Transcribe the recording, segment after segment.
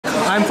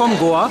I'm from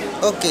Goa.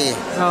 Okay.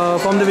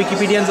 From the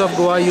Wikipedians of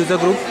Goa user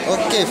group.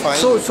 Okay, fine.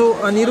 So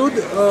Anirudh,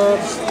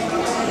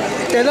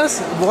 tell us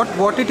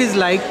what it is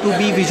like to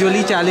be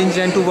visually challenged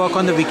and to work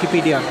on the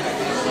Wikipedia.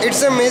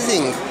 It's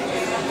amazing.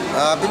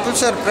 People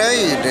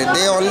surprised.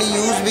 They only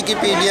use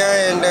Wikipedia,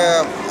 and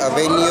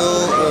when you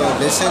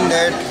listen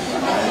that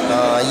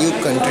you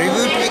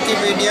contribute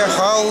Wikipedia,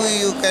 how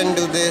you can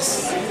do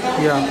this?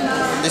 Yeah.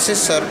 This is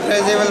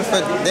surprisable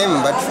for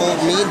them, but for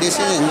me, this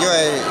is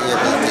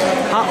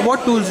enjoyable.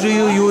 What tools do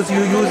you use?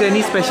 You use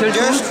any special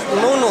tools?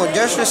 No,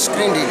 just a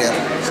screen reader.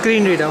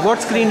 Screen reader.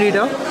 What screen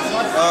reader?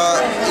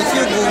 If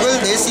you Google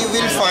this, you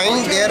will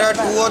find there are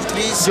 2 or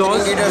 3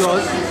 screen readers.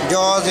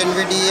 JAWS,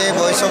 NVDA,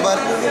 VoiceOver.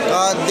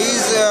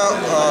 These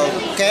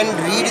can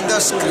read the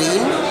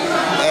screen,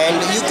 and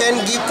you can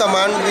give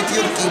command with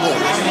your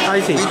keyboard.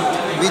 I see.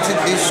 With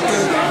these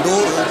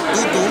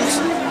two tools,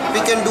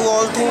 we can do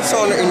all things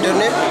on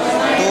internet.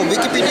 So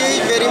Wikipedia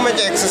is very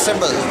much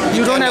accessible.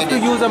 You don't have to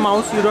use a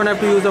mouse. You don't have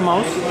to use a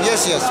mouse.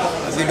 Yes,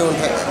 we don't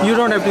have. You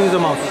don't have to use a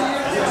mouse.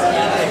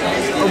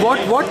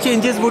 What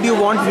changes would you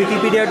want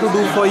Wikipedia to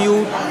do for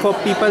you, for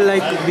people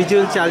like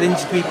visual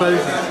challenged people?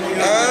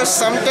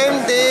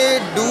 Sometimes they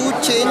do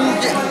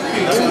change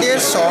in their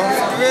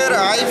software.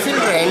 I feel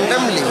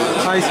randomly.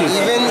 I see.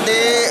 Even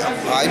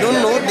I don't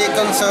know, they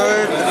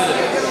consult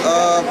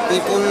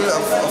people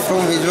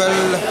from visual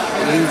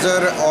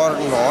user or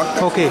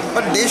not. Okay.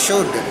 But they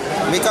should,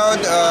 because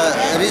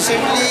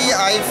recently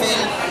I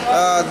feel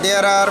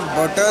there are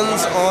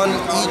buttons on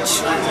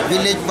each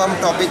village bump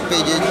topic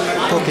pages.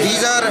 Okay.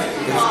 These are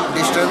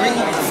disturbing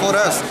for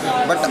us,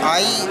 but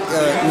I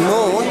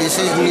know this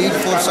is need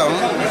for some,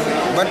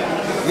 but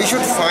we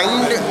should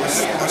find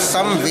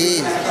some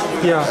way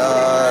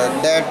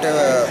that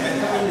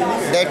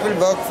will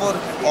work for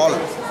all.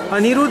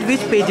 Anirudh,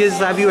 which pages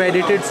have you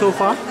edited so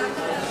far?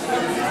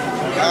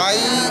 I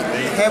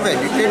have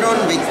edited on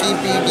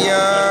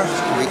Wikipedia,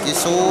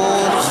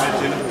 Wikisource,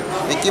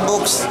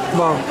 Wikibooks.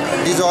 Wow.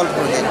 These all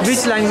projects.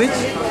 Which language?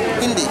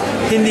 Hindi.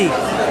 Hindi.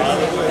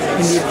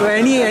 So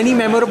any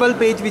memorable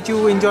page which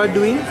you enjoyed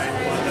doing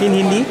in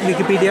Hindi,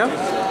 Wikipedia?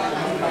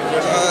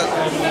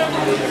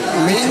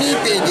 Many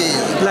pages.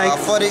 Like,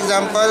 for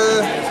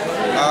example,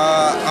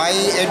 I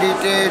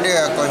edited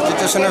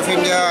Constitution of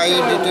India. I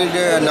edited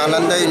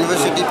Nalanda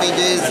University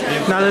pages.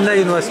 Nalanda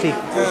University.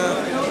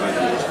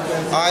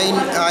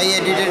 I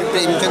edited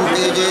Premchand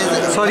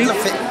pages. Sorry?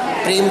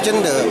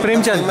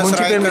 Premchand.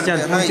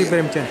 Munshi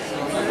Premchand.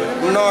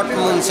 Not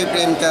Munshi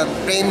Premchand.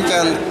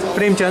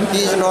 Premchand. He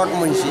is not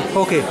Munshi.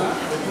 Okay.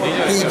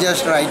 He is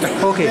just writer.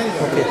 Okay.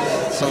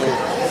 So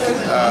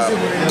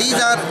these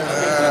are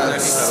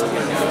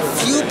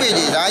few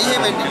pages. I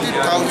have edited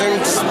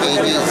thousands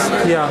pages.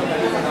 Yeah.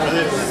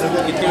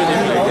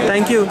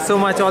 Thank you so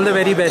much. All the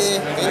very best.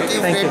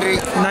 Thank you,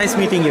 Frederick. Nice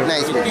meeting you.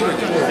 Nice meeting you.